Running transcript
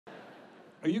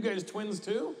Are you guys twins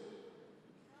too?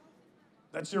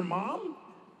 That's your mom?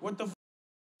 What the f?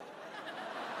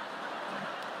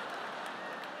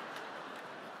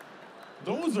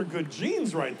 Those are good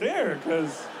genes right there,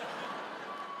 because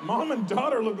mom and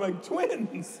daughter look like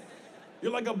twins.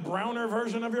 You're like a browner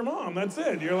version of your mom, that's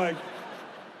it. You're like,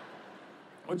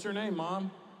 what's your name,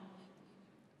 Mom?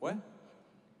 What?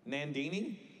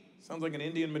 Nandini? Sounds like an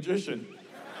Indian magician.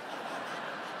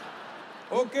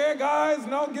 Okay, guys,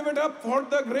 now give it up for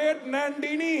the great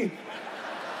Nandini.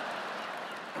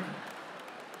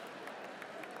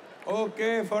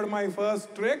 Okay, for my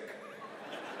first trick,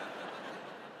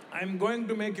 I'm going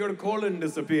to make your colon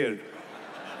disappear.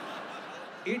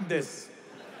 Eat this.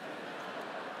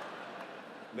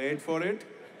 Wait for it.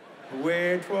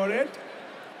 Wait for it.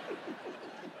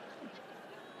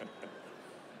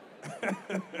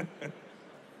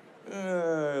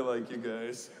 I like you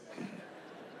guys.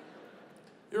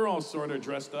 You're all sort of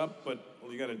dressed up, but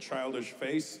you got a childish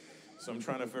face, so I'm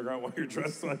trying to figure out why you're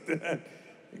dressed like that.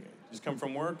 You just come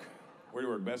from work? Where do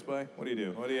you work, Best Buy? What do you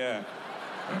do? What do you have?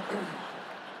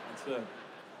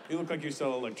 You look like you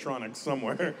sell electronics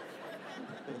somewhere.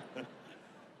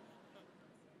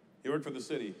 You work for the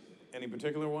city. Any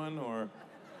particular one, or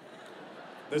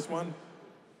this one?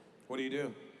 What do you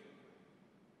do?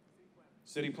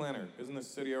 City planner. Isn't this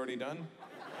city already done?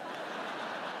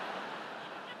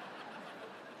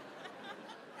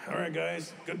 All right,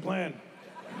 guys, good plan.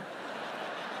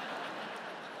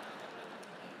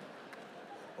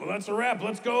 Well, that's a wrap.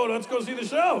 Let's go see the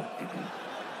show.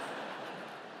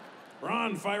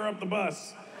 Ron, fire up the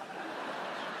bus.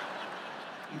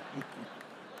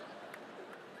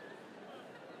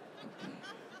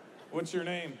 What's your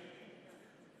name?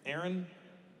 Aaron?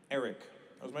 Eric.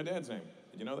 That was my dad's name.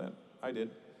 Did you know that? I did.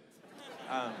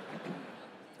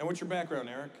 And what's your background,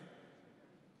 Eric?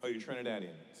 Oh, you're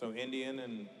Trinidadian. So Indian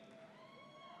and...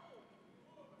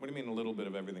 What do you mean a little bit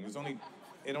of everything?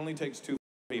 It only takes 2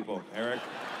 people, Eric.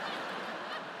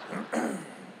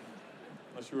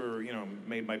 Unless you were,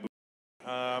 made by...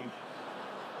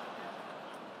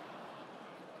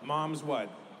 Mom's what?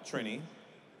 Trini.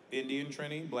 Indian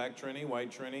Trini, black Trini,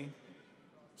 white Trini,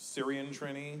 Syrian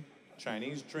Trini,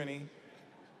 Chinese Trini,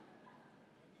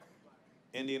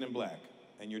 Indian and black.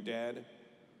 And your dad?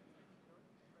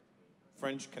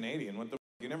 French Canadian. What the f?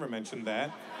 You never mentioned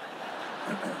that.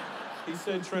 He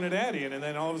said Trinidadian, and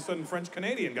then all of a sudden French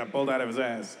Canadian got pulled out of his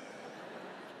ass.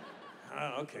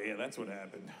 Oh, okay, yeah, that's what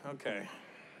happened. Okay.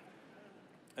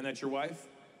 And that's your wife?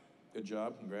 Good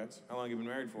job, congrats. How long have you been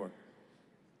married for?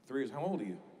 3 years. How old are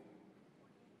you?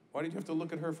 Why did you have to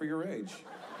look at her for your age?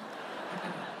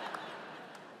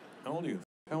 How old are you?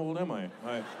 How old am I?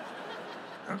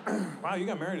 Wow, you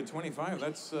got married at 25.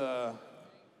 That's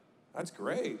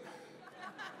great.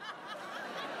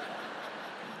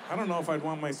 I don't know if I'd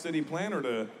want my city planner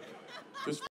to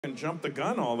just f***ing jump the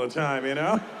gun all the time, you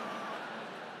know?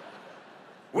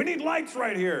 We need lights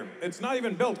right here. It's not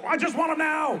even built. I just want them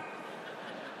now.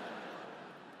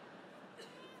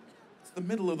 It's the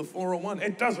middle of the 401.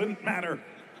 It doesn't matter.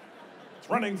 It's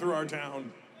running through our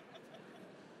town.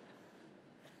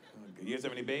 You guys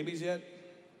have any babies yet?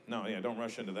 No, yeah, don't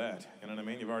rush into that. You know what I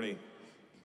mean? You've already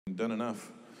done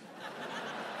enough.